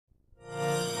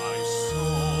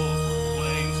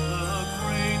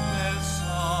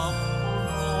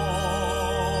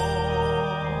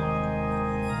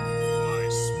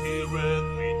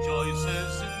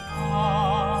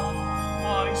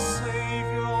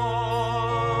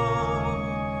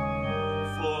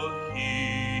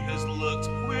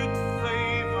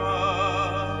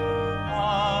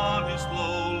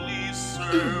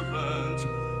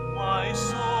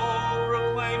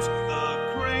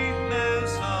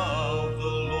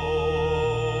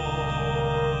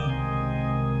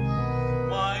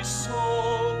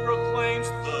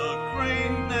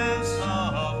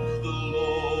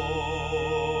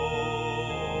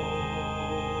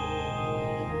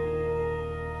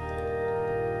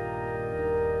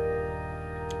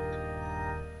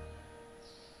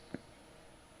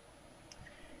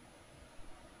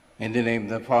In the name of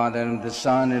the Father, and of the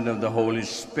Son, and of the Holy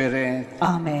Spirit.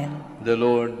 Amen. The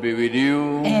Lord be with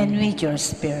you. And with your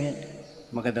spirit.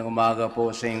 Magandang umaga po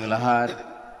sa inyong lahat.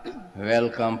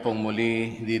 Welcome po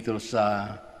muli dito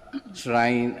sa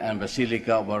Shrine and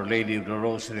Basilica of Our Lady of the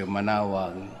Rosary of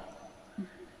Manaoag.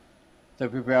 To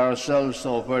prepare ourselves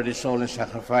to offer this solemn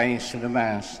sacrifice to the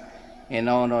Mass in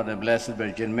honor of the Blessed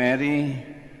Virgin Mary,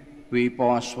 we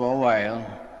pause for a while.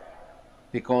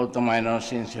 We call to mind our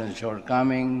sins and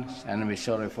shortcomings, and we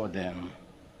sorry for them.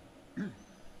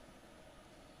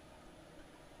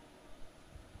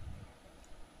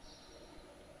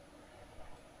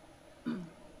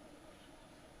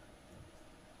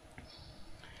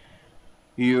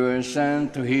 You are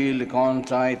sent to heal the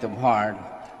contrite of heart.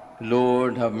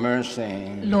 Lord, have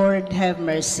mercy. Lord, have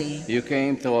mercy. You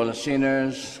came to all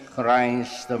sinners.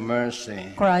 Christ, have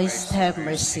mercy. Christ, have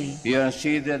mercy. You are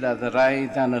seated at the right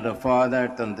hand of the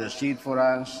Father to intercede for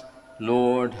us.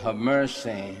 Lord, have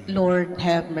mercy. Lord,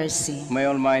 have mercy. May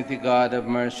Almighty God have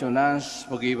mercy on us,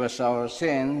 forgive us our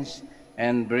sins,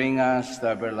 and bring us to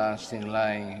everlasting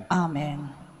life. Amen.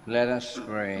 Let us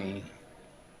pray.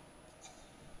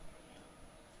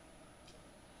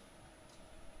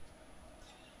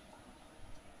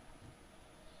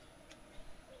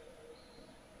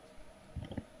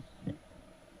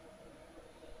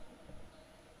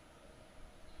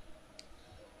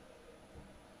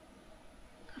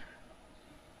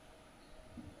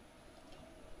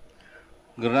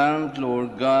 Grant,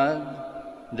 Lord God,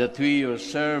 that we, your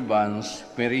servants,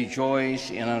 may rejoice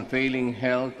in unfailing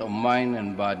health of mind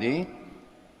and body,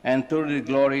 and through the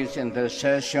glorious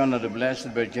intercession of the Blessed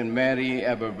Virgin Mary,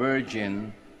 ever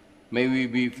Virgin, may we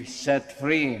be set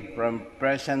free from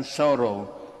present sorrow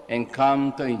and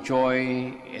come to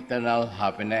enjoy eternal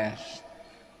happiness.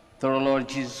 Through Lord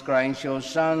Jesus Christ, your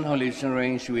Son, who lives and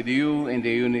reigns with you in the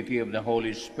unity of the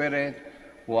Holy Spirit,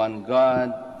 one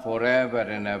God, forever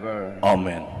and ever.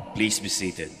 Amen. Please be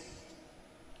seated.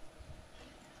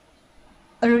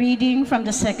 A reading from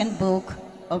the second book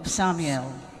of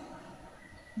Samuel.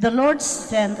 The Lord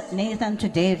sent Nathan to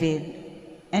David,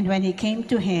 and when he came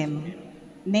to him,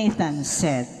 Nathan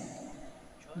said,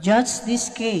 "Judge this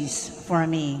case for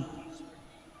me.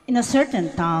 In a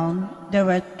certain town there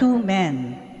were two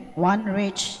men, one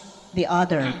rich, the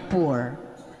other poor.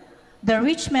 The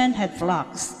rich man had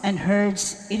flocks and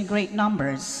herds in great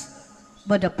numbers,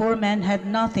 but the poor man had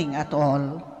nothing at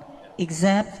all,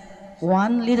 except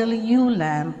one little ewe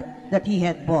lamb that he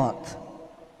had bought.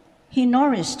 He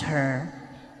nourished her,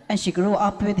 and she grew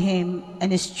up with him and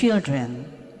his children.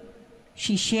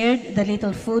 She shared the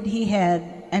little food he had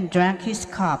and drank his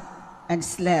cup and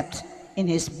slept in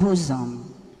his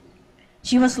bosom.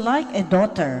 She was like a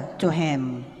daughter to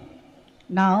him.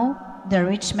 Now the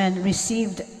rich man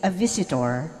received a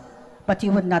visitor, but he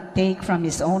would not take from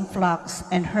his own flocks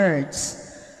and herds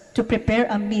to prepare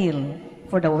a meal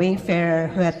for the wayfarer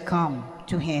who had come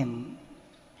to him.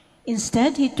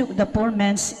 Instead, he took the poor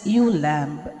man's ewe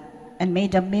lamb and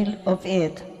made a meal of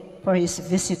it for his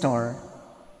visitor.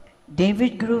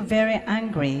 David grew very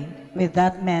angry with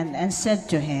that man and said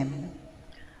to him,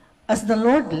 'As the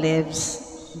Lord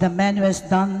lives, the man who has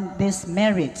done this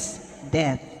merits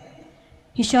death.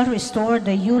 He shall restore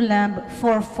the ewe lamb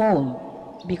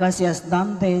fourfold, because he has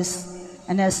done this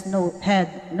and has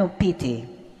had no pity.'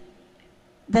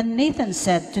 Then Nathan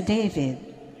said to David,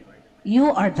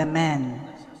 'You are the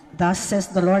man. Thus says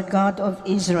the Lord God of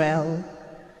Israel,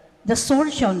 the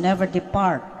sword shall never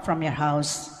depart from your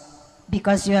house,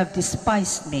 because you have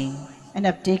despised me and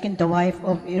have taken the wife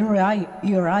of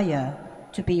Uriah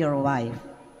to be your wife.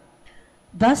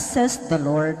 Thus says the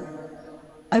Lord,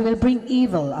 I will bring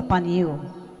evil upon you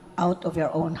out of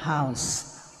your own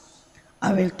house.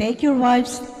 I will take your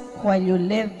wives while you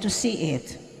live to see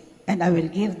it, and I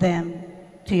will give them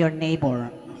to your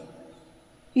neighbor.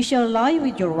 You shall lie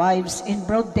with your wives in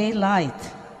broad daylight.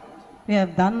 We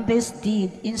have done this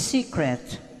deed in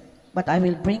secret, but I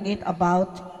will bring it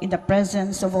about in the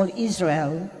presence of all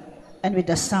Israel and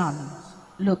with the sun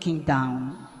looking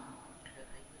down."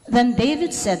 Then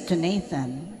David said to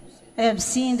Nathan, "I have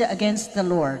sinned against the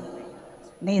Lord."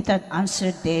 Nathan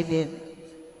answered David,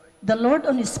 "The Lord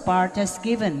on his part has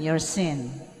given your sin.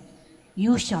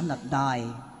 You shall not die.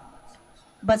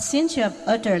 But since you have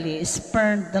utterly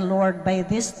spurned the Lord by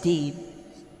this deed,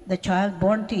 the child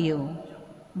born to you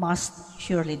must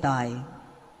surely die."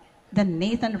 Then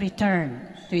Nathan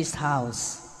returned to his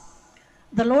house.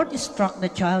 The Lord struck the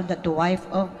child that the wife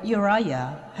of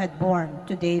Uriah had borne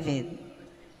to David,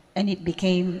 and it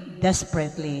became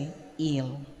desperately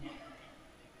ill.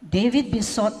 David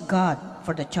besought God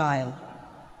for the child.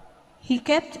 He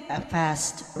kept a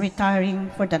fast, retiring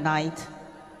for the night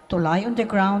to lie on the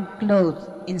ground clothed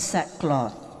in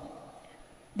sackcloth.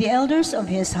 The elders of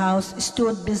his house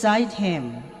stood beside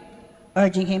him,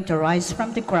 urging him to rise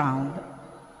from the ground,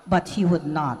 but he would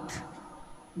not,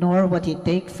 nor would he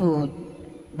take food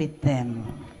with them.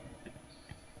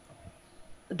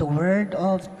 The word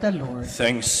of the Lord.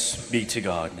 Thanks be to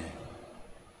God.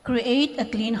 Create a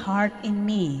clean heart in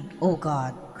me, O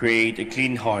God. Create a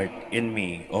clean heart in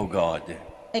me, O God.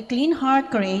 A clean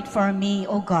heart create for me,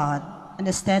 O God, and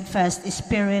a steadfast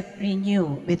spirit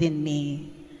renew within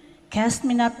me. Cast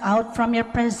me not out from your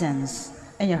presence,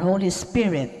 and your Holy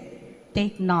Spirit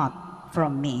take not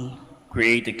from me.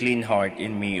 Create a clean heart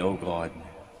in me, O God.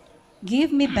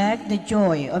 Give me back the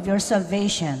joy of your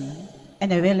salvation,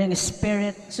 and a willing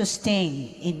spirit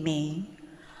sustain in me.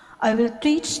 I will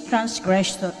teach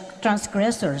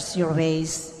transgressors your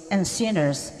ways, and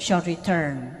sinners shall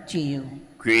return to you.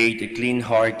 Create a clean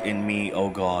heart in me, O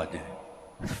God.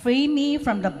 Free me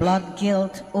from the blood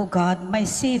guilt, O God, my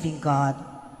saving God.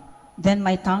 Then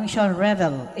my tongue shall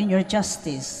revel in your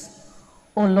justice.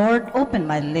 O Lord, open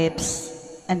my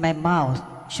lips, and my mouth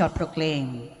shall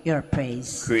proclaim your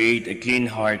praise. Create a clean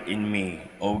heart in me,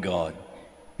 O God.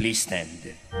 Please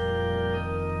stand.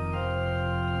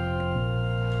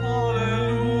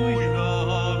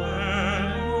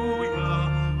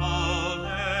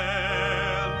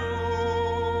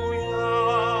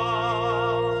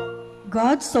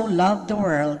 God so loved the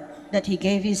world that he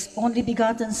gave his only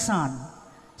begotten Son,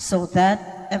 so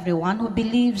that everyone who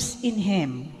believes in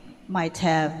him might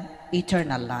have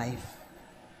eternal life.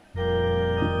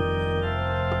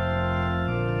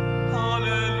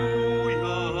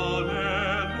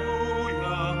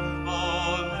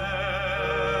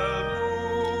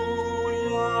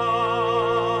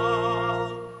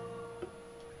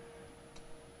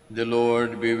 The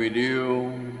Lord be with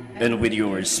you. And with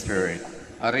your spirit.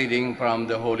 A reading from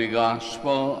the Holy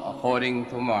Gospel according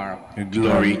to Mark.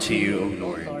 Glory to you, O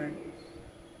Lord.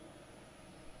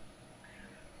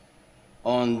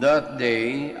 On that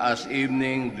day, as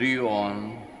evening drew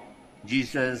on,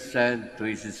 Jesus said to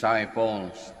his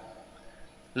disciples,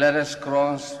 "Let us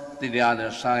cross to the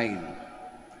other side."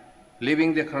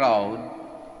 Leaving the crowd,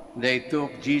 they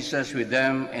took Jesus with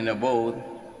them in a boat,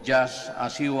 just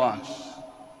as he was,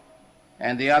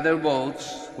 and the other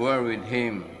boats were with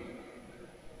him.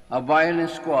 A violent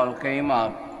squall came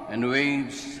up, and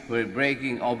waves were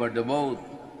breaking over the boat,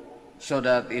 so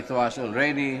that it was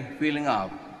already filling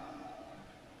up.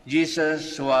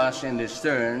 Jesus was in the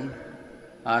stern,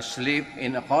 asleep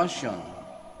in a cushion.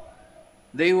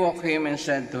 They woke him and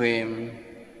said to him,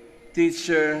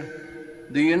 "Teacher,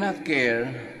 do you not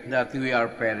care that we are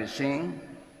perishing?"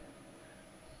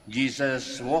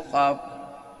 Jesus woke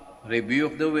up,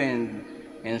 rebuked the wind,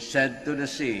 and said to the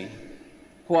sea,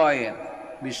 "Quiet,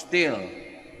 be still."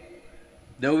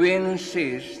 The wind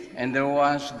ceased, and there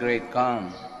was great calm.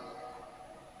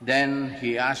 Then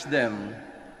he asked them,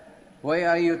 "Why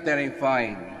are you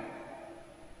terrified?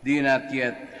 Do you not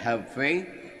yet have faith?"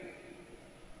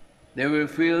 They were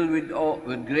filled with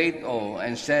great awe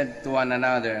and said to one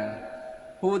another,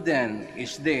 "Who then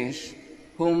is this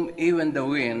whom even the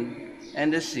wind and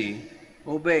the sea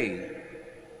obey?"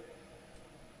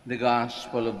 The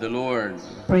Gospel of the Lord.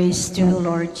 Praise to you,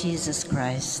 Lord Jesus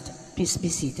Christ. Please be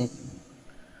seated.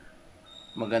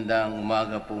 Magandang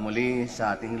umaga po muli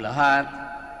sa ating lahat.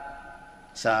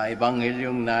 Sa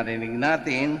Ebanghelyong narinig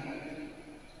natin,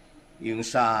 yung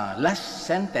sa last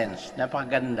sentence,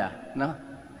 napakaganda, no?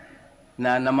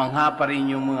 Na namangha pa rin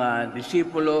yung mga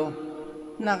disipulo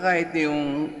na kahit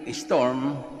yung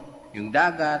storm, yung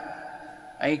dagat,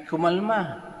 ay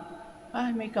kumalma.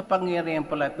 Ay, may kapangyarihan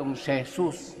pala itong si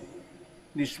Jesus.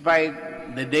 Despite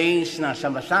the days na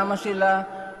sama-sama sila,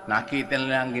 nakita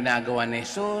nila ang ginagawa ni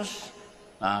Jesus,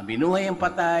 binuhay ang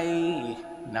patay,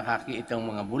 nakakita ang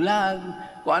mga bulag,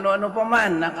 kung ano-ano pa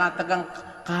man, nakatagang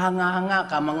kahanga-hanga,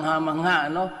 kamangha-mangha,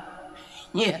 ano?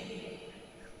 Yeah.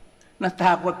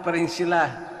 Natakot pa rin sila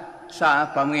sa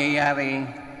pangyayari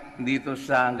dito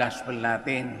sa gospel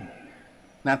natin.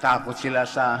 Natakot sila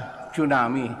sa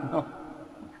tsunami, no?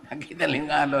 Nakita lang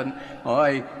alon,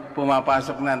 oy,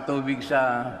 pumapasok na ang tubig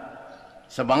sa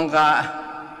bangka,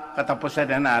 katapusan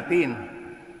na natin.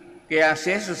 Kaya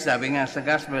si Jesus, sabi nga sa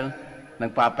gospel,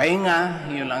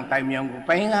 nagpapahinga, yun lang time niyang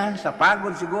papahinga, sa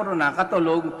pagod siguro,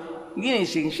 nakatulog,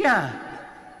 ginising siya.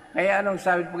 Kaya anong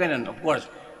sabi po ganun? Of course,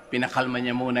 pinakalma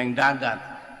niya muna yung dagat,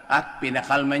 at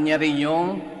pinakalma niya rin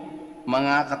yung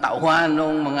mga katauhan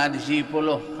ng mga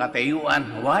disipulo,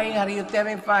 katayuan. "Why are you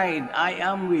terrified? I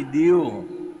am with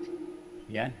you."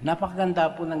 Yan. Napakaganda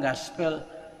po ng gospel.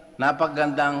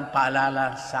 Napakagandang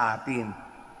paalala sa atin.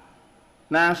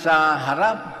 Nasa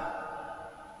harap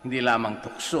hindi lamang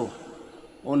tukso,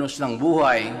 unos ng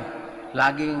buhay,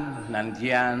 laging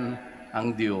nandiyan ang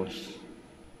Diyos.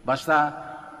 Basta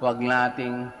huwag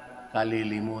nating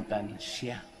kalilimutan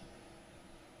siya.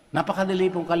 Napakadali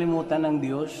pong kalimutan ng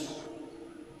Diyos.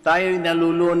 Tayo'y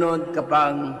nalulunod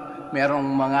kapag merong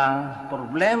mga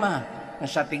problema na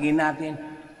sa tingin natin,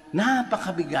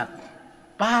 napakabigat,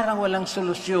 parang walang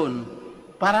solusyon,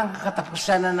 parang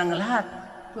katapusan na ng lahat.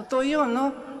 Totoo yun, no?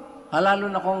 Lalo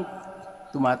na kung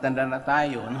tumatanda na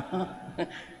tayo, no?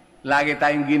 Lagi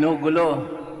tayong ginugulo.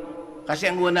 Kasi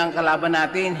ang unang kalaban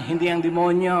natin, hindi ang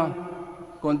demonyo,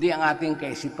 kundi ang ating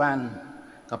kaisipan.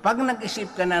 Kapag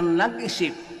nag-isip ka na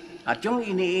nag-isip, at yung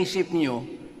iniisip nyo,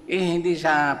 hindi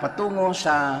sa patungo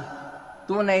sa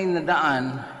tunay na daan,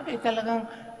 talagang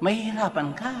mahihirapan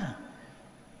ka.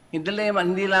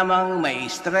 Hindi lamang may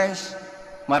stress,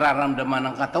 mararamdaman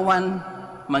ng katawan,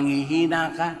 manghihina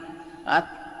ka, at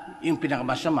yung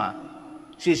pinakamasama,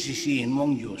 sisisihin mo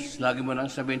ang Diyos. Lagi mo lang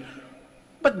sabihin,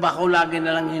 ba't ba ako lagi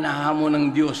na lang hinahamon ng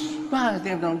Diyos?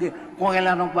 Bakit? Kung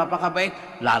kailan akong papakabait,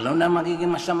 lalo na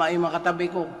magiging masama yung mga katabi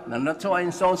ko. So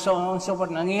and so forth.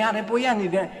 Nangyayari po yan.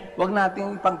 Huwag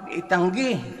natin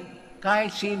itanggi.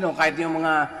 Kahit sino, kahit yung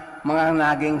mga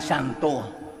naging santo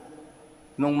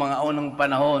nung mga unang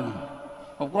panahon.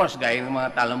 Of course, gaya ng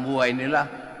mga talambuhay nila,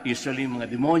 usually mga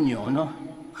demonyo, no?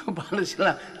 Paano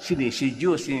sila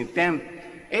sinisidyos, sinitempt.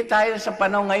 Tayo sa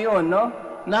panahon ngayon, no?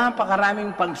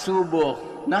 Napakaraming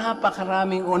pagsubok,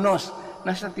 napakaraming unos.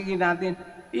 Nasa tingin natin,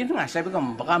 yun nga, sabi ko,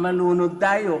 baka malunod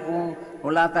tayo kung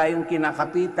wala tayong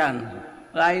kinakapitan.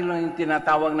 Dahil lang yung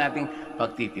tinatawag nating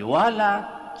pagtitiwala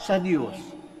sa Diyos.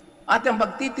 At ang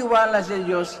pagtitiwala sa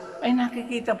Diyos, ay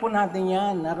nakikita po natin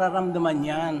yan, nararamdaman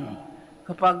yan.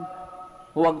 Kapag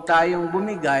huwag tayong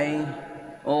bumigay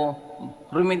o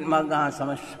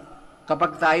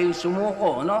kapag tayo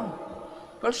sumuko, no?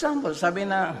 For example, sabi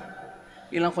na,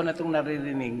 ilang ko na itong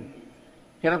naririnig,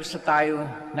 hirap sa tayo,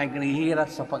 naghihirap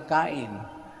sa pagkain.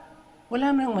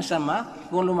 Wala nang masama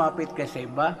kung lumapit ka sa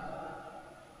iba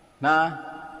na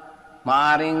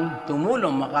maaring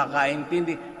tumulong,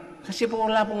 makakaintindi. Kasi po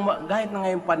wala pong, kahit na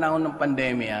ngayong panahon ng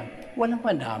pandemya, walang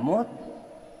pandamot.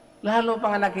 Lalo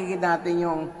pa nga nakikita natin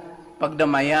yung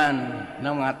pagdamayan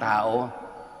ng mga tao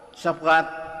sapagkat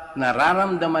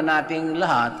nararamdaman nating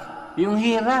lahat yung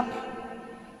hirap.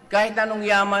 Kahit anong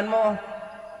yaman mo,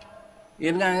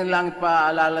 yun nga lang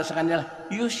paalala sa kanila,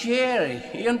 you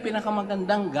share. Yun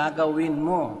pinakamagandang gagawin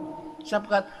mo.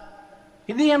 Sapagkat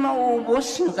hindi yan mauubos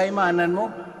yung kaymanan mo.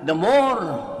 The more,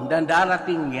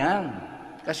 darating yan.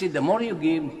 Kasi the more you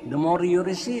give, the more you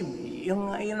receive.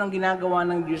 Yun ang ginagawa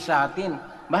ng Diyos sa atin.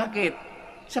 Bakit?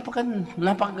 Sapagkat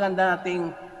napakaganda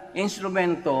nating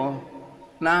instrumento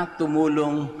na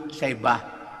tumulong sa iba.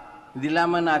 Hindi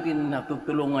lamang natin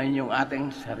natutulungan yung ating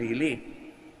sarili.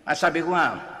 At sabi ko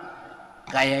nga,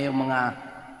 kaya yung mga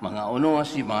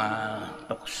unos, yung mga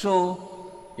tukso,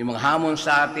 yung mga hamon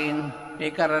sa atin,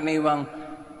 karaniwang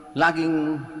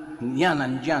laging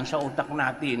nandyan sa utak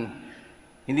natin.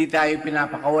 Hindi tayo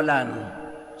pinapakawalan.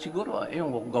 Siguro,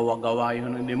 yung gawa-gawa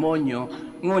yun ng demonyo.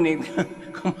 Ngunit,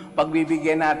 kung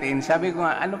pagbibigyan natin, sabi ko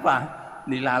nga, ano pa,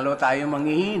 nilalo tayo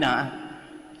manghihina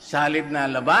sa halip na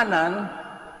labanan,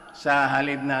 sa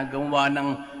halip na gumawa ng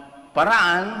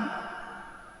paraan,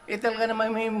 talaga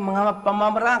naman may mga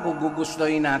pamamaraan kung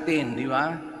gugustuhin natin, di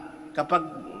ba?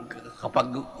 Kapag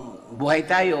buhay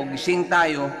tayo, gising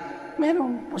tayo,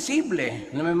 merong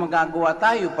posible na may magagawa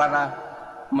tayo para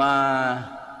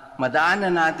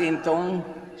madaanan natin itong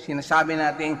sinasabi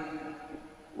nating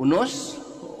unos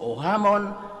o hamon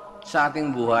sa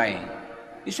ating buhay.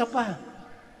 Isa pa,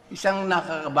 isang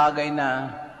nakakabagay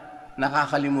na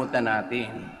nakakalimutan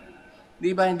natin.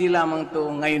 Di ba hindi lamang ito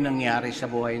ngayon nangyari sa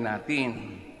buhay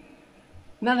natin?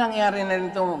 Na nangyari na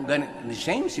rin ito, the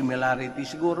same similarity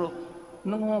siguro,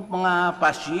 noong mga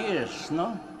past years,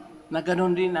 no? Na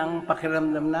ganoon din ang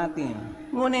pakiramdam natin.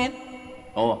 Ngunit,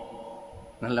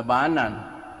 nalabanan,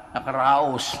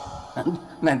 nakaraos,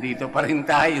 nandito pa rin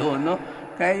tayo, no?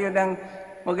 Kaya yun ang,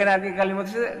 huwag natin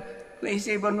kalimutan.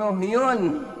 Naisipan mo,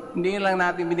 yun, hindi lang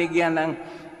natin binigyan ng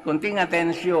kunting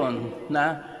atensyon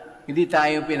na hindi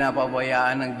tayo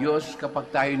pinapabayaan ng Diyos kapag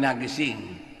tayo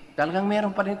nagising. Talagang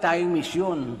meron pa rin tayong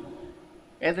misyon.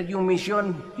 Ito yung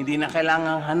misyon, hindi na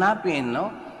kailangang hanapin,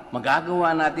 no?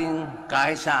 Magagawa natin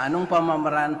kahit sa anong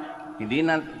pamamaraan, hindi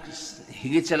na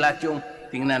higit sa lahat yung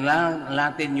tingnan lang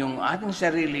natin yung ating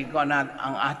sarili kung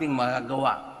ang ating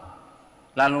magagawa.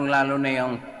 Lalong-lalo na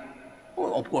yung,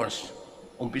 of course,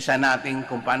 umpisa natin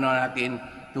kung paano natin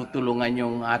tutulungan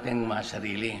yung ating mga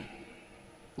sarili.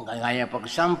 Kaya, for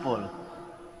example,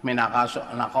 may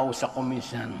nakausap ko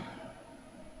minsan,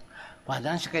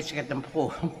 Padre, sakit-sakit ng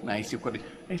pako. Naisip ko rin,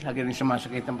 lagi rin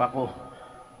sumasakit ang pako.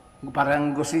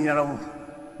 Parang gusto niya raw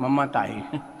mamatay.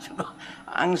 So,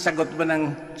 ang sagot ba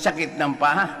ng sakit ng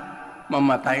paa?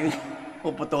 Mamatay?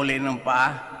 Puputulin ng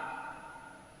paa?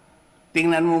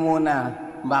 Tingnan mo muna,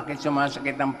 bakit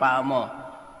sumasakit ang paa mo?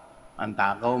 Ang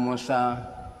takaw mo sa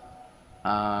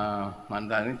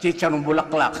chicharong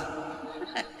bulaklak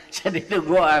sa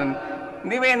dinuguan.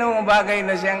 Hindi ba yun ang bagay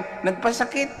na siyang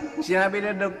nagpasakit? Sinabi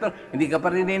ng doktor, hindi ka pa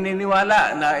rin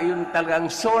naniniwala na yun talagang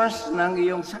source ng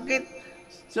iyong sakit.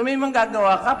 So may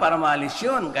manggagawa ka para maalis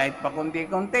yun, kahit pa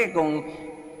konti-konti. Kung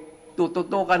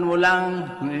tututukan mo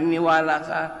lang, naniniwala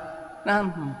ka na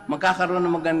magkakaroon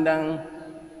ng magandang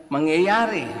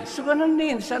mangyayari. So ganun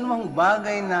din, sa anumang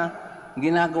bagay na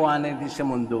ginagawa natin sa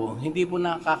mundo, hindi po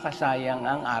nakakasayang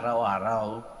ang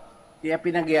araw-araw. Kaya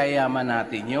pinagyayaman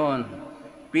natin yun.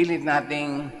 Pilit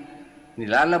nating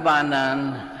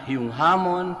nilalabanan yung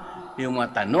hamon, yung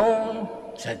mga tanong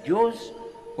sa Diyos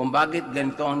kung bakit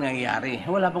ganito ang nangyayari.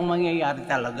 Wala pang mangyayari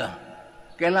talaga.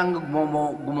 Kailangan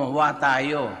gumawa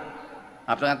tayo.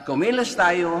 At kumilos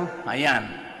tayo, ayan,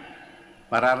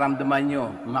 pararamdaman nyo,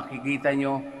 makikita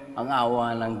nyo ang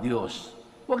awa ng Diyos.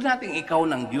 Huwag nating ikaw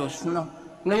ng Diyos, no?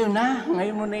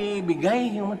 Ngayon mo na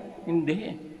ibigay.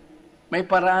 Hindi. May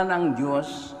paraan ang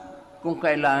Diyos kung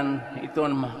kailan ito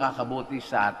makakabuti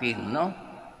sa atin, no?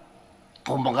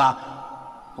 Kung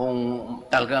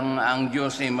talagang ang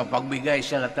Diyos ay mapagbigay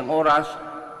sa lahat ng oras,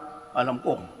 alam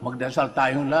ko, magdasal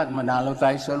tayong lahat, manalo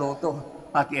tayo sa loto,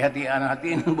 hati-hatian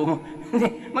natin.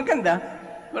 Maganda,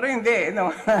 pero hindi, no?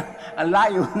 Ang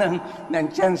layo ng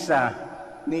tsansa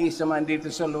ni isa man dito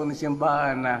sa Lunes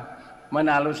Simbahan na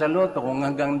manalo sa loto kung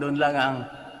hanggang doon lang ang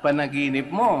panaginip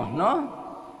mo, no?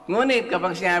 Ngunit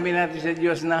kapag sinabi natin sa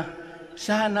Diyos na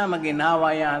sana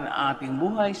maginawa yan ang ating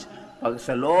buhay pag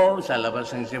sa loob, sa labas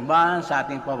ng simbahan, sa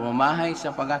ating pamamahay,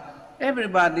 sapagkat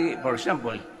everybody, for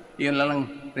example, yun lang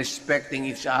respecting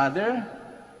each other,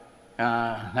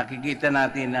 nakikita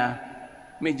natin na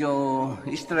medyo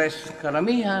stress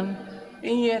karamihan,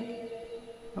 and yet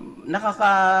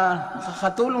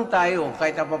nakakatulong tayo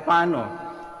kahit paano,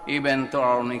 even to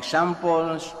our own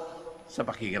examples, sa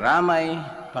pakikidamay.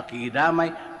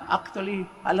 Actually,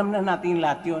 alam na natin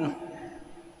lahat yun.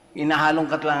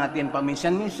 Inahalongkat lang natin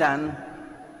paminsan-minsan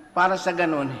para sa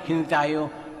ganun, hindi tayo,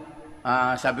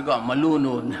 sabi ko,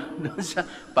 malunod doon sa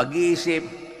pag-iisip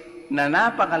na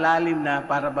napakalalim na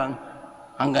para bang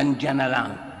hanggang dyan na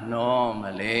lang. No,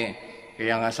 mali.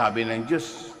 Kaya nga sabi ng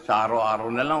Diyos, sa araw-araw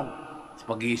na lang, sa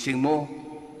pag-iisip mo,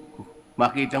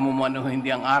 makita mo ano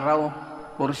hindi ang araw,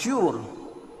 for sure.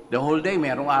 The whole day,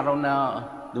 merong araw na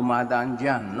dumadaan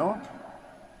dyan, no?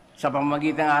 Sa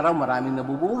pamamagitan ng araw, maraming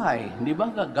nabubuhay. Di ba?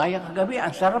 Gaya kagabi,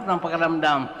 ang sarap ng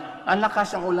pakiramdam. Ang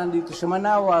lakas ng ulan dito sa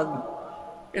Manaoag.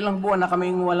 Ilang buwan na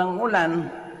kaming walang ulan.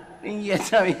 Yes,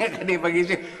 sabi niya kanina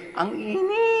pag-isip, ang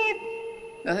init.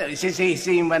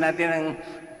 Sisisihin ba natin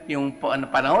yung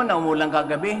panahon na umulang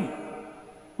kagabi?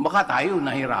 Baka tayo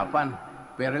nahirapan.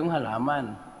 Pero yung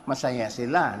halaman, masaya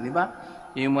sila. Di ba?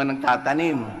 Yung mga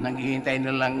nagtatanim, naghihintay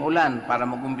nilang ulan para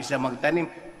mag-umpisa magtanim,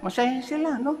 masaya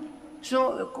sila, no?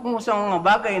 So, kung sa mga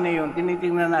bagay na yun,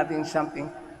 tinitingnan natin something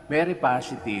very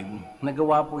positive,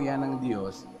 nagawa po yan ng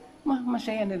Diyos,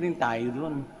 masaya na din tayo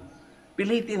doon.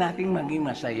 Pilitin natin maging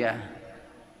masaya.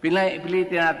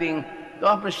 Pilitin natin to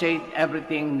appreciate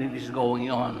everything that is going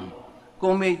on.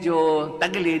 Kung medyo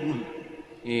tagilid,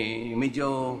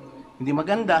 medyo hindi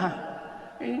maganda,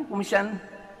 kumisan,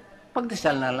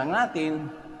 pagdasal na lang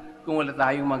natin kung wala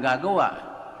tayong magagawa.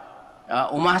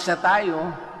 Umasa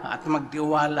tayo at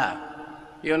magtiwala.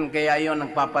 Yun, kaya yun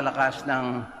nagpapalakas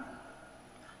ng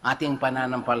ating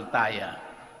pananampalataya.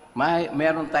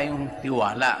 Meron tayong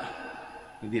tiwala.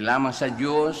 Hindi lamang sa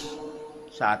Diyos,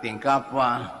 sa ating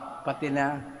kapwa, pati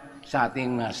na sa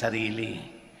ating sarili.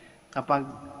 Kapag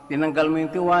tinanggal mo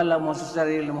yung tiwala mo sa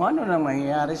sarili mo, ano na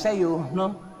mangyayari sa iyo,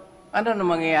 no? Ano na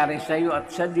mangyayari sa iyo at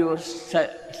sa Diyos,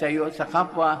 sa iyo at sa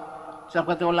kapwa,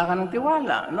 sapagkat wala ka ng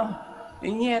tiwala, no?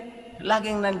 And yet,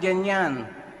 laging nandyan yan.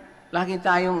 Lagi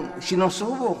tayong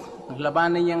sinusubok.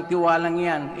 Labanan niyang tiwalang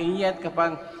yan. And yet,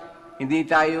 kapag hindi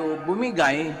tayo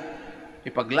bumigay,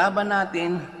 ipaglaban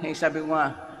natin, sabi ko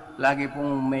nga, lagi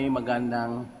pong may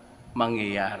magandang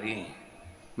mangyayari.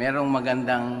 Merong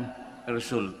magandang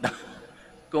resulta.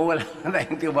 Kung wala na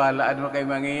tayong tiwala, ano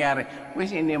kayo mangyayari?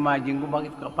 Please in-imagine kung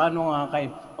bakit, paano nga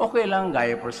kayo? Okay lang,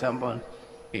 gaya for example,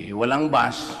 walang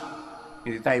bus.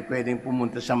 Hindi tayo pwedeng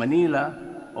pumunta sa Manila.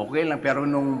 Okay lang, pero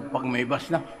nung pag may bus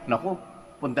na, naku,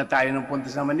 punta tayo ng punta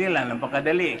sa Manila,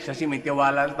 napakadali. Kasi may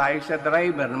tiwala tayo sa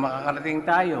driver na makakarating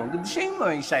tayo. The same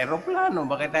way, sa aeroplano,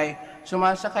 bakit tayo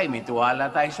sumasakay? May tiwala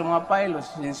tayo sa mga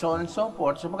pilots, and so on and so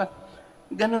forth. So,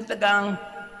 ganun talaga ang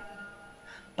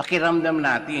pakiramdam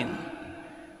natin.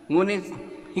 Ngunit,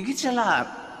 higit sa lahat,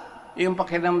 yung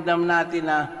pakiramdam natin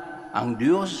na ang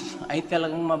Diyos ay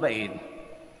talagang mabait.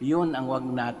 Yun ang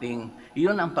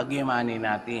yun ang pag-imani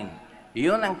natin.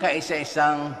 Yun ang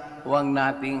kaisa-isang huwag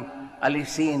nating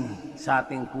alisin sa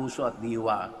ating puso at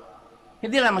diwa.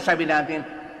 Hindi lang masabi natin,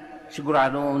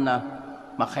 sigurado na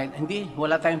hindi,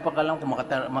 wala tayong pakalam kung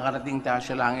makarating tayo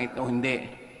sa langit o hindi.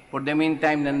 For the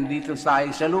meantime, nandito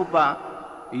tayo sa lupa,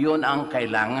 yun ang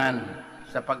kailangan.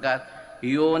 Sapagkat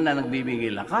yun na nagbibigay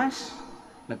lakas,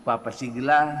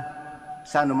 nagpapasigla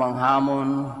sa anumang hamon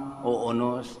o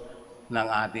unos ng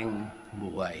ating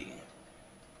buhay.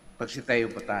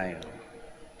 Pagsitayo pa tayo.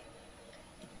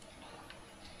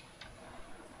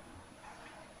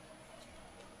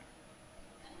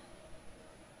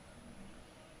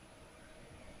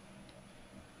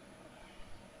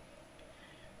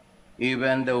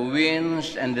 Even the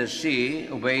winds and the sea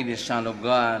obey the Son of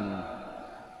God.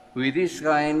 With this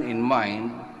kind in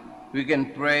mind, we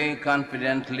can pray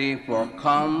confidently for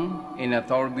calm in a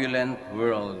turbulent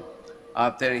world.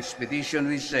 After each petition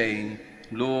we say,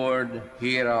 Lord,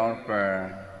 hear our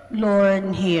prayer.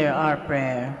 Lord, hear our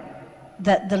prayer.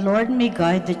 That the Lord may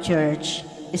guide the Church,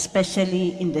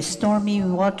 especially in the stormy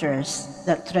waters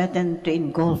that threaten to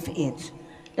engulf it.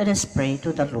 Let us pray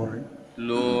to the Lord.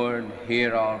 Lord,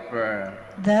 hear our prayer.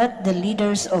 That the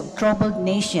leaders of troubled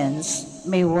nations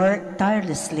may work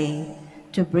tirelessly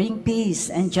to bring peace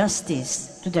and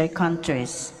justice to their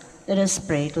countries. Let us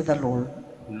pray to the Lord.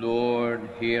 Lord,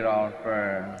 hear our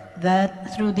prayer.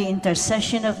 That through the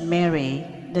intercession of Mary,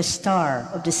 the star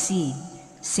of the sea,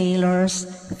 sailors,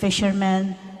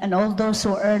 fishermen, and all those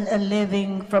who earn a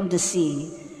living from the sea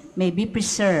may be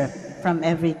preserved from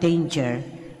every danger.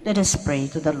 Let us pray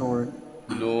to the Lord.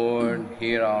 Lord,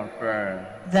 hear our prayer.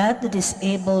 That the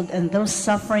disabled and those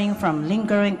suffering from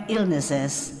lingering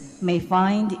illnesses may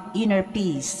find inner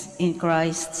peace in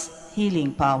Christ's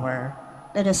healing power.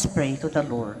 Let us pray to the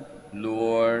Lord.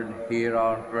 Lord, hear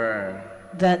our prayer.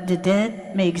 That the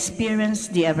dead may experience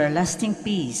the everlasting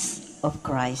peace of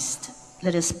Christ.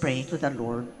 Let us pray to the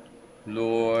Lord.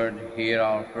 Lord, hear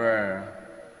our prayer.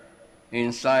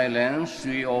 In silence,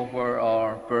 we offer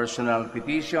our personal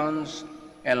petitions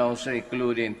and also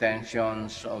include the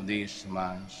intentions of this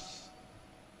Mass.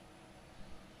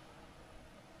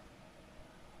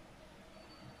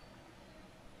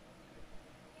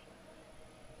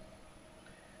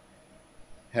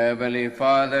 Heavenly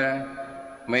Father,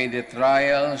 may the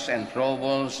trials and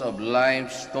troubles of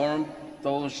life's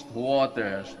storm-tossed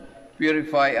waters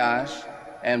purify us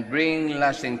and bring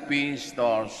lasting peace to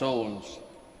our souls.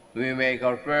 We make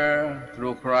our prayer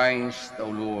through Christ, O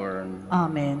Lord.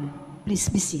 Amen. Please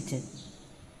be seated.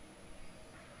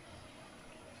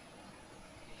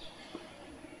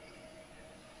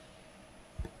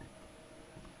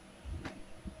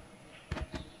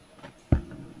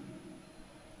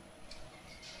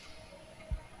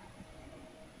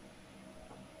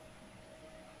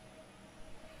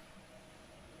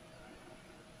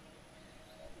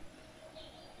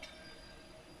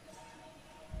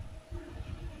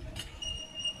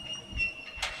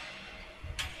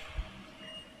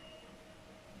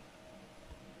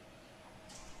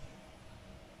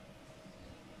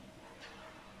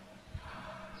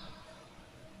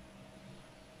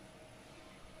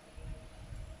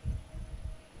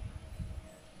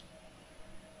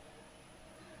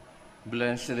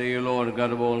 Blessed are you, Lord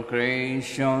God of all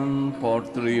creation, for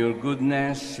through your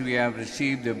goodness we have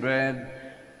received the bread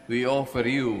we offer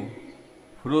you.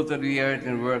 Fruit of the earth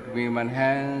and work of human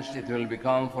hands, it will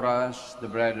become for us the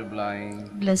bread of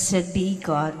life. Blessed be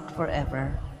God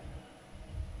forever.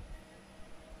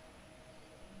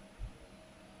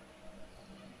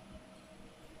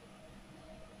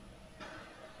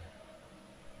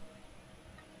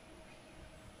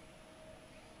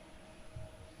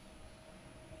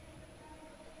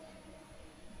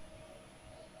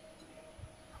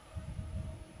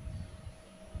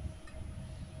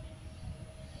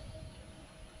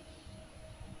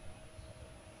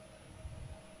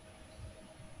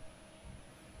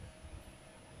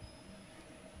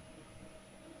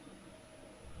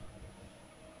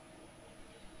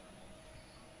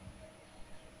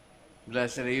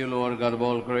 Blessed are you, Lord God of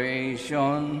all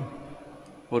creation,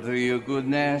 for through your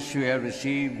goodness we have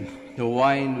received the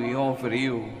wine we offer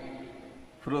you.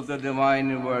 Fruit of the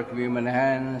vine and work of human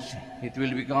hands, it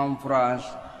will become for us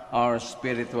our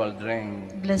spiritual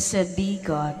drink. Blessed be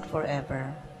God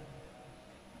forever.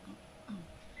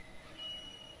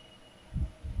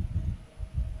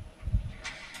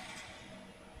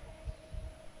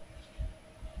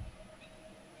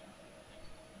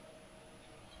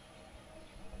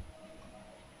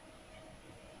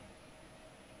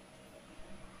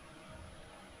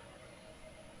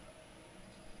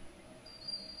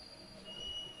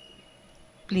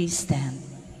 Please stand.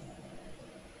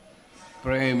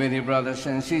 Pray, many brothers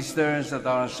and sisters, that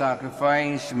our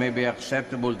sacrifice may be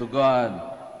acceptable to God,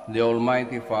 the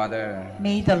Almighty Father.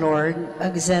 May the Lord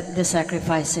accept the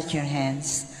sacrifice at your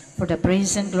hands for the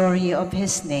praise and glory of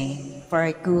his name, for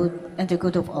our good and the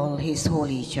good of all his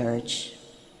holy church.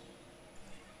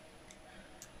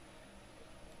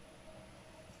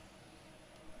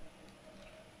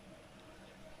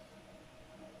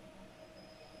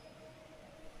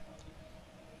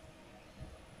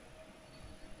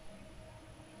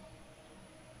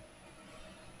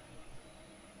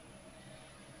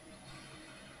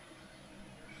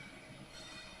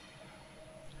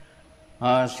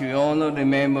 As we honor the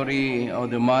memory of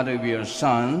the mother of your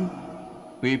Son,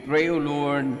 we pray, O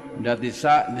Lord, that this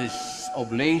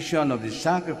oblation of the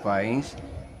sacrifice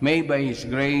may by his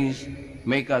grace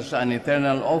make us an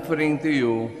eternal offering to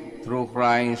you through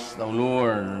Christ the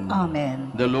Lord.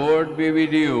 Amen. The Lord be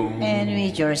with you. And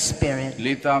with your spirit.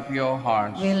 Lift up your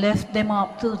hearts. We lift them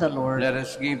up to the Lord. Let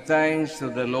us give thanks to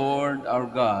the Lord our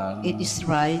God. It is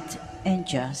right and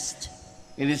just.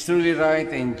 It is truly right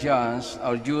and just,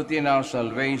 our duty and our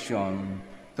salvation,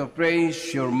 to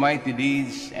praise your mighty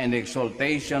deeds and the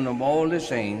exaltation of all the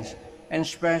saints, and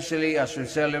especially as we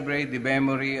celebrate the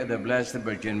memory of the Blessed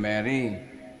Virgin Mary,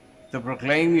 to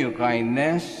proclaim your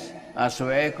kindness as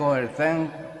we echo her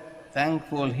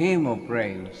thankful hymn of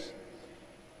praise.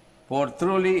 For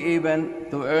truly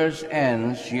even to earth's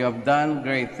ends you have done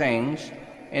great things,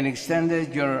 and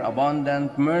extended your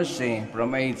abundant mercy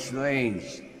from age to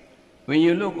age. When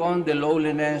you look on the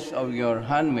lowliness of your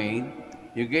handmaid,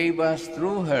 you gave us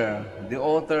through her, the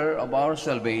author of our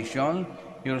salvation,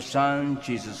 your Son,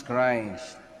 Jesus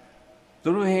Christ.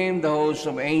 Through him the host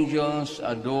of angels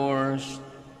adores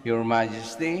your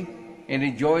majesty and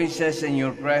rejoices in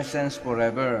your presence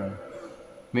forever.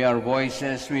 May our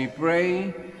voices, we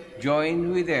pray,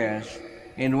 join with theirs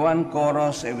in one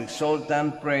chorus of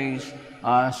exultant praise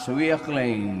as we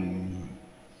acclaim.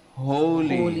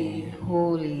 Holy, holy,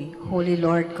 holy, holy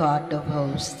Lord God of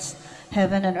hosts,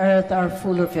 heaven and earth are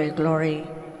full of your glory.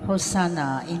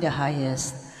 Hosanna in the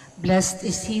highest. Blessed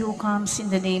is he who comes in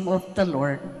the name of the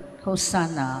Lord.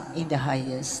 Hosanna in the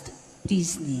highest.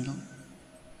 Please kneel.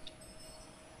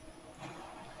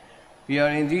 You are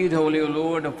indeed holy, O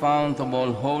Lord, the fount of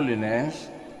all holiness.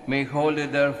 Make holy,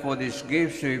 therefore, these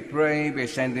gifts, we pray, by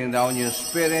sending down your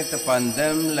Spirit upon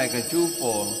them like a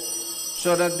dewfall,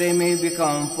 so that they may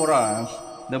become for us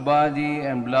the body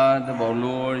and blood of our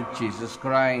Lord Jesus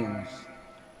Christ.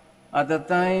 At the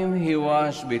time he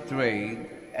was betrayed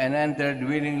and entered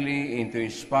willingly into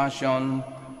his passion,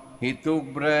 he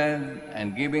took bread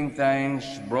and giving thanks,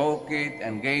 broke it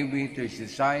and gave it to his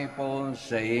disciples,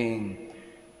 saying,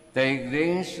 "Take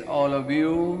this, all of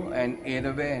you, and eat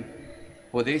of it,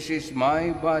 for this is my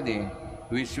body,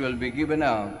 which will be given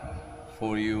out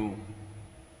for you."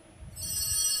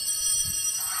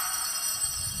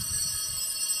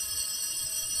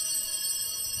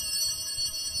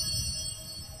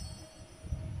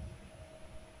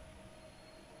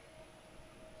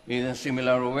 In a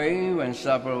similar way, when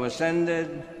supper was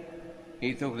ended,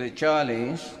 he took the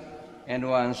chalice, and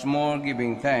once more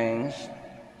giving thanks,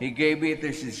 he gave it to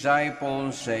his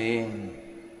disciples, saying,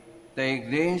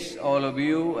 "Take this, all of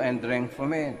you, and drink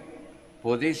from it,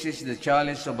 for this is the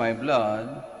chalice of my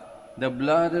blood, the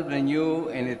blood of the new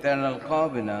and eternal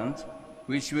covenant,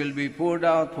 which will be poured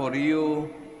out for you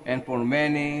and for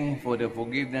many for the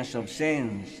forgiveness of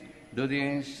sins. Do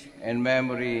this in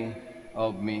memory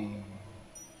of me."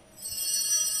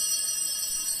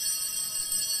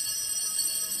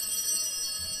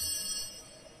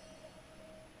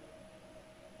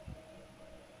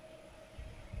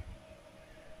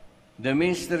 The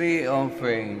mystery of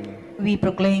faith. We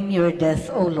proclaim your death,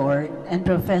 O Lord, and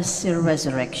profess your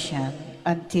resurrection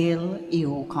until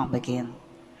you come again.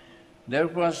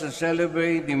 Therefore, as we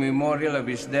celebrate the memorial of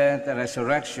his death and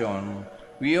resurrection,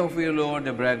 we offer you, Lord,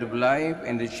 the bread of life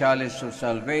and the chalice of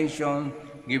salvation,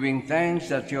 giving thanks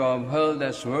that you have held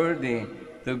us worthy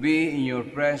to be in your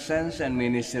presence and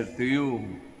minister to you.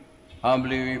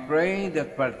 Humbly we pray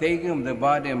that partaking of the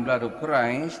body and blood of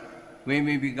Christ, we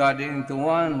may be gathered into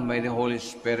one by the Holy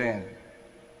Spirit.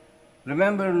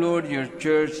 Remember, Lord, your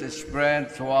church is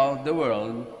spread throughout the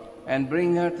world, and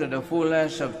bring her to the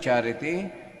fullness of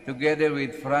charity, together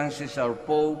with Francis our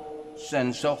Pope,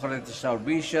 St. Socrates our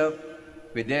Bishop,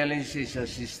 Fidelis his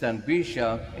assistant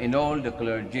bishop, and all the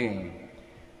clergy.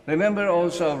 Remember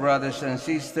also our brothers and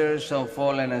sisters who have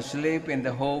fallen asleep in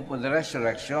the hope of the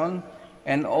resurrection,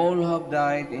 and all who have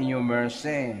died in your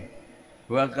mercy.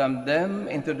 Welcome them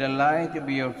into the light of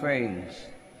your face.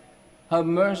 Have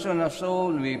mercy on us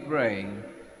all, we pray,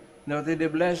 that with the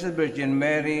Blessed Virgin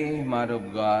Mary, Mother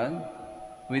of God,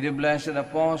 with the blessed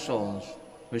apostles,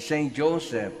 with Saint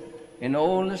Joseph, and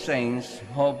all the saints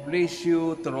who have pleased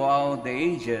you throughout the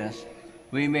ages,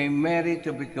 we may merit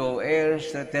to be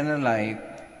co-heirs to eternal life,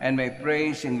 and may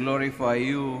praise and glorify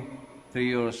you through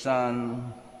your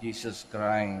Son, Jesus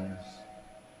Christ.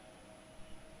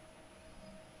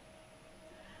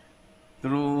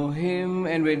 Through him,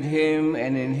 and with him,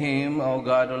 and in him, O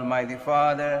God, Almighty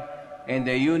Father, in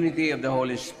the unity of the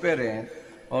Holy Spirit,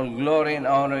 all glory and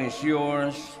honor is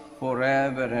yours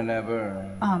forever and ever.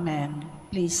 Amen.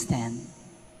 Please stand.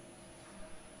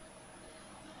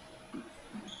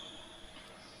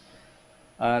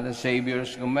 At the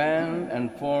Savior's command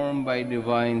and formed by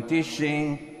divine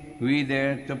teaching, we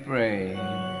dare to pray.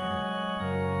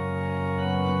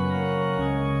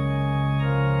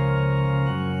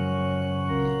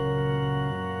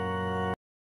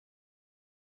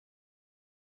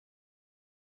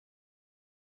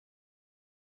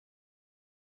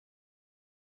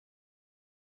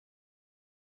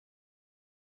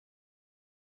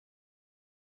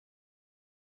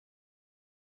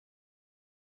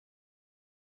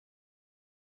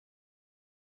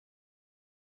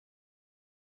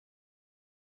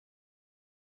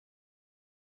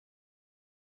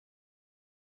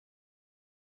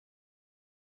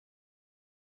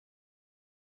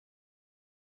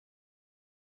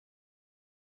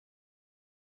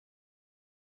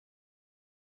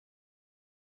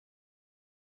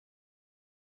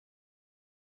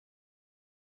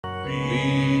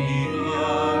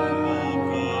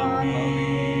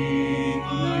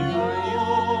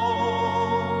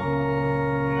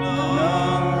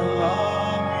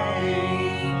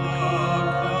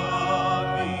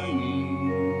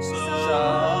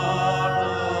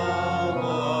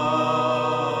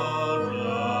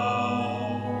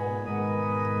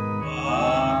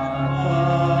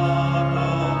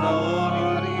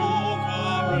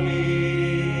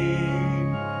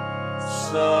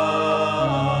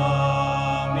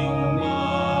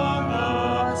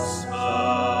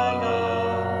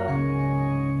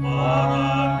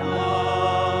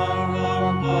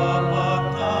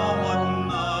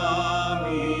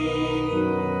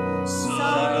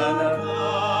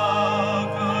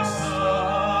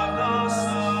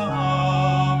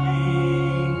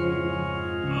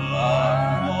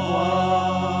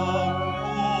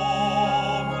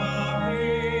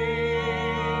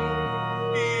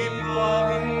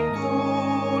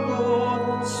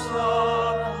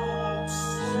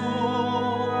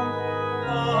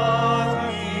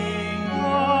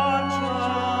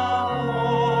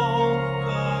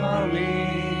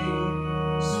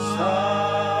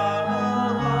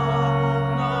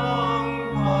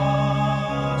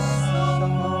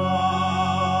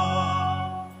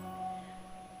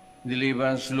 Deliver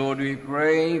us, Lord, we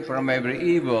pray, from every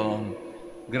evil.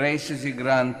 Graciously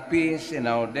grant peace in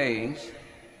our days,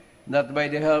 that by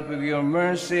the help of your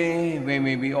mercy we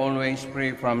may be always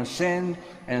free from sin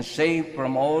and safe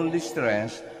from all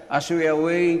distress, as we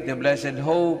await the blessed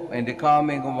hope and the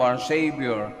coming of our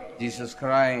Savior, Jesus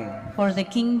Christ. For the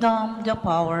kingdom, the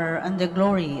power, and the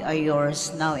glory are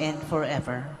yours now and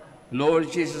forever.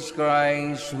 Lord Jesus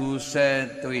Christ, who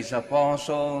said to his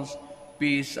apostles,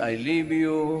 "Peace I leave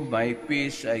you, my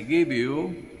peace I give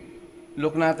you,"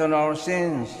 look not on our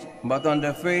sins, but on the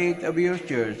faith of your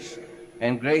church,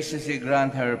 and graciously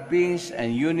grant her peace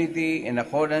and unity in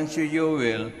accordance with your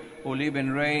will, who live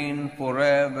and reign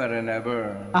forever and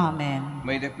ever. Amen.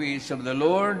 May the peace of the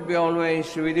Lord be always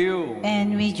with you.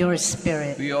 And with your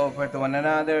spirit. We offer to one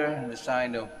another the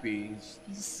sign of peace.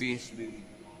 Peace be with you.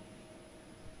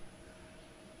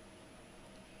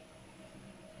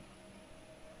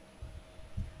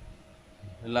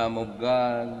 Lamb of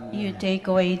God, You take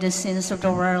away the sins of the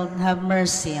world, have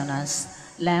mercy on us.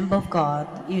 Lamb of God,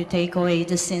 you take away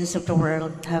the sins of the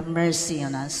world, have mercy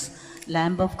on us.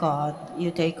 Lamb of God, you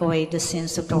take away the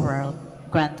sins of the world,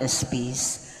 grant us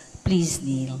peace. Please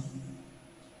kneel.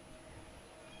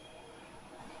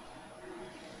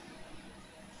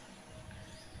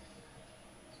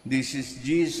 this is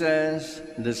Jesus,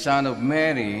 the Son of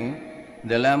Mary,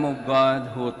 the Lamb of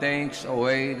God, who takes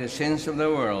away the sins of the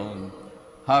world.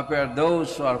 Happy are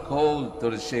those who are called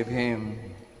to receive him.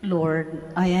 Lord,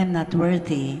 I am not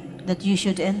worthy that you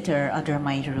should enter under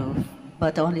my roof,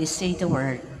 but only say the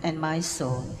word, and my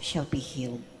soul shall be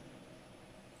healed.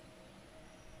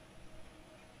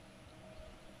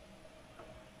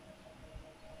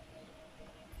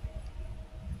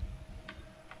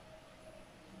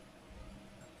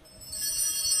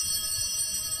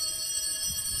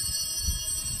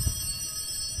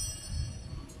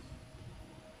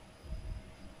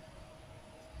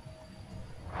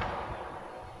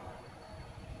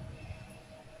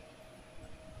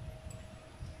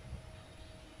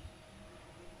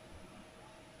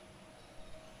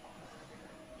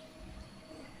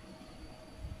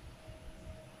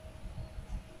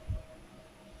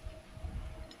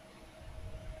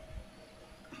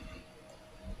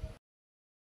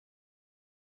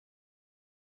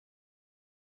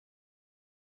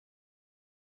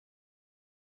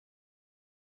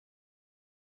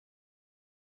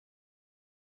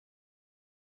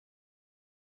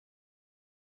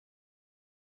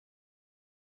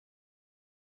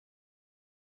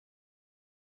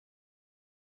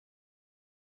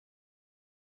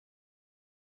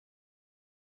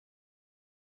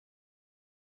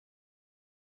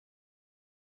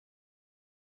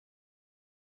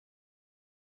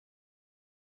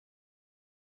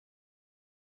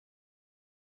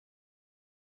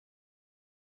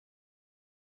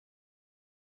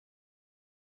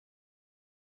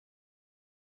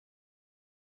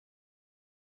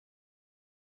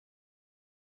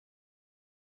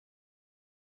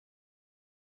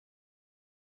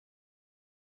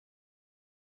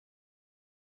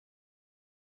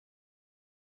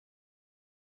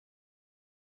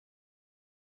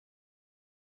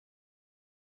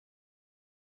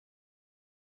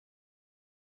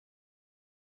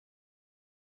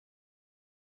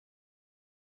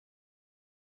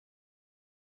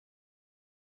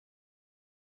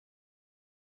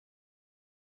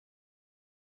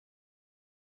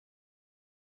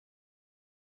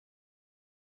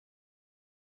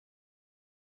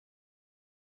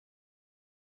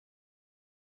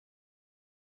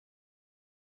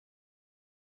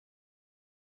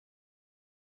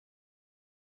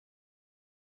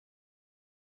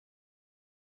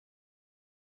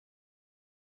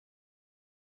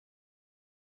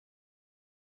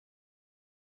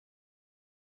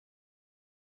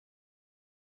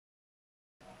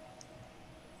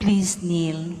 Please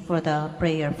kneel for the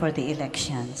prayer for the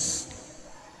elections.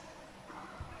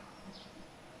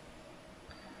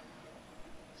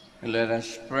 Let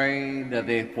us pray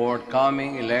that the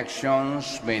forthcoming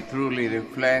elections may truly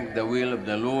reflect the will of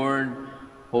the Lord,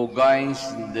 who guides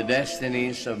the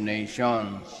destinies of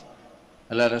nations.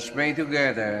 Let us pray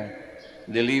together.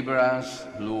 Deliver us,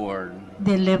 Lord.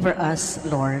 Deliver us,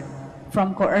 Lord,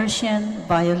 from coercion,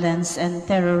 violence, and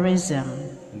terrorism,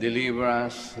 Deliver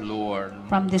us, Lord.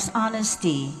 from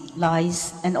dishonesty,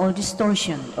 lies, and all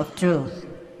distortion of truth,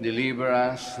 Deliver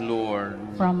us, Lord.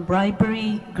 from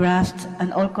bribery, graft, and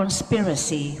all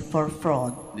conspiracy for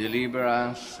fraud, Deliver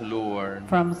us, Lord.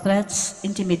 from threats,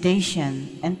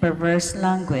 intimidation, and perverse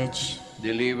language.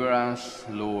 Deliver us,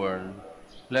 Lord.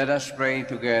 Let us pray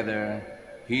together.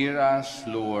 Hear us,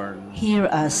 Lord. Hear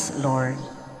us, Lord,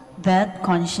 that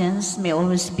conscience may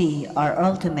always be our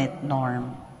ultimate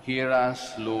norm, Hear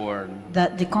us, Lord.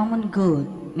 that the common good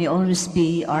may always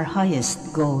be our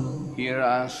highest goal, Hear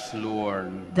us,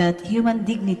 Lord. that human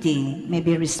dignity may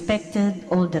be respected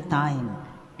all the time,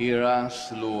 Hear us,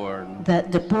 Lord.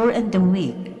 that the poor and the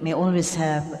weak may always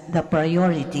have the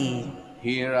priority,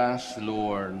 Hear us,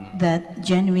 Lord. that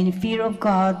genuine fear of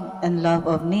God and love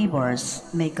of neighbors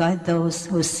may guide those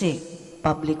who seek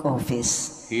public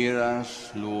office. Hear us,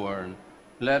 Lord.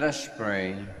 Let us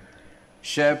pray.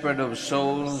 Shepherd of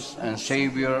souls and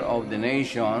Savior of the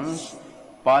nations,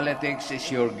 politics is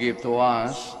your gift to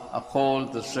us, a call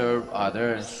to serve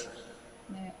others.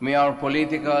 May our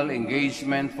political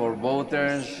engagement for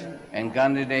voters and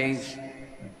candidates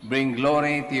bring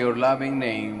glory to your loving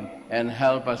name and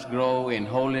help us grow in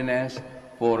holiness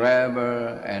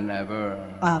forever and ever.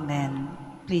 Amen.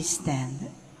 Please stand.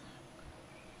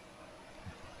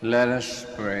 Let us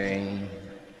pray.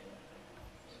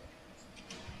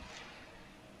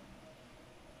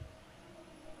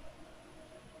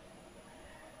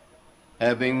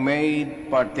 Having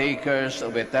made partakers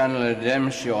of eternal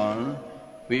redemption,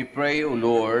 we pray, O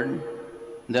Lord,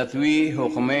 that we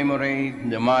who commemorate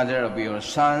the mother of your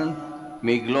Son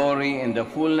may glory in the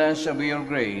fullness of your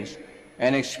grace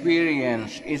and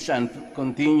experience its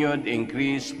continued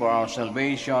increase for our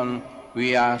salvation.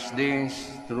 We ask this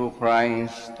through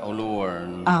Christ, O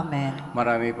Lord. Amen.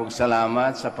 Marami pong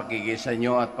salamat sa pagkikisa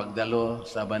nyo at pagdalo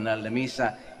sa banal na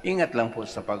misa. Ingat lang po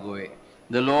sa pag-uwi.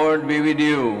 The Lord be with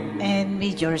you. And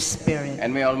with your spirit.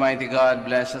 And may Almighty God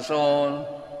bless us all,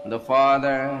 the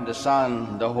Father, the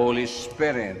Son, the Holy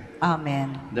Spirit.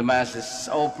 Amen. The Mass is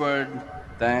offered.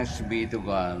 Thanks be to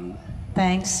God.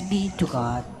 Thanks be to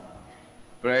God.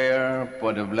 Prayer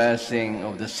for the blessing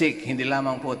of the sick. Hindi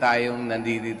lamang po tayong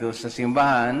nandito sa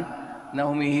simbahan na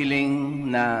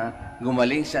humihiling na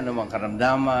gumaling sa anumang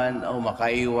karamdaman o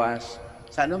makaiwas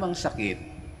sa anumang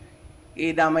sakit.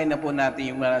 Idamay na po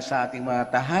natin yung sa ating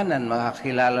mga tahanan,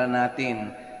 makakilala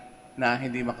natin na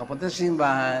hindi makapunta sa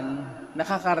simbahan,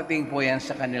 nakakarating po yan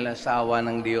sa kanila sa awa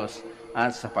ng Diyos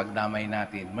at sa pagdamay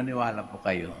natin. Maniwala po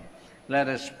kayo.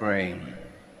 Let us pray.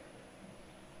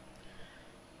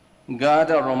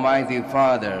 God, our Almighty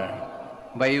Father,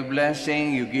 by your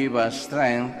blessing you give us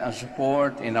strength and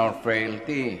support in our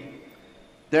frailty.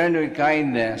 Turn with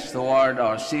kindness toward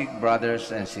our sick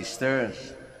brothers and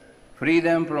sisters. Free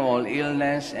them from all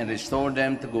illness and restore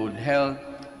them to good health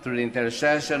through the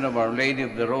intercession of Our Lady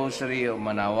of the Rosary of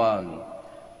Manaoag,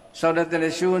 so that in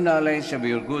the sure knowledge of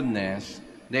your goodness,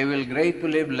 they will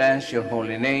gratefully bless your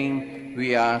holy name.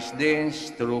 We ask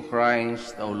this through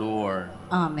Christ, O Lord.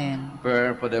 Amen.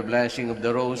 Prayer for the blessing of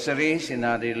the rosaries and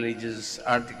other religious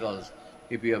articles.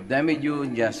 If you have them with you,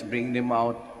 just bring them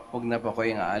out. Huwag na pa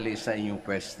kayong aalis sa inyong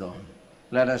pwesto.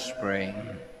 Let us pray.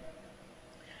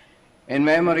 In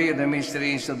memory of the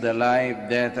mysteries of the life,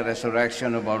 death, and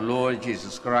resurrection of our Lord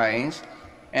Jesus Christ,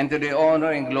 and to the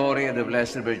honor and glory of the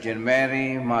Blessed Virgin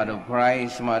Mary, Mother of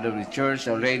Christ, Mother of the Church,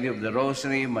 Our Lady of the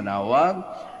Rosary, Manaoag,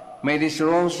 may these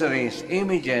rosaries,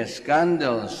 images,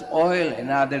 candles, oil, and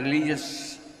other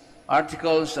religious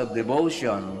articles of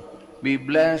devotion be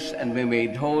blessed and be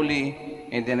made holy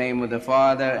in the name of the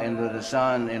Father, and of the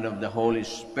Son, and of the Holy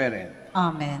Spirit.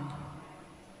 Amen.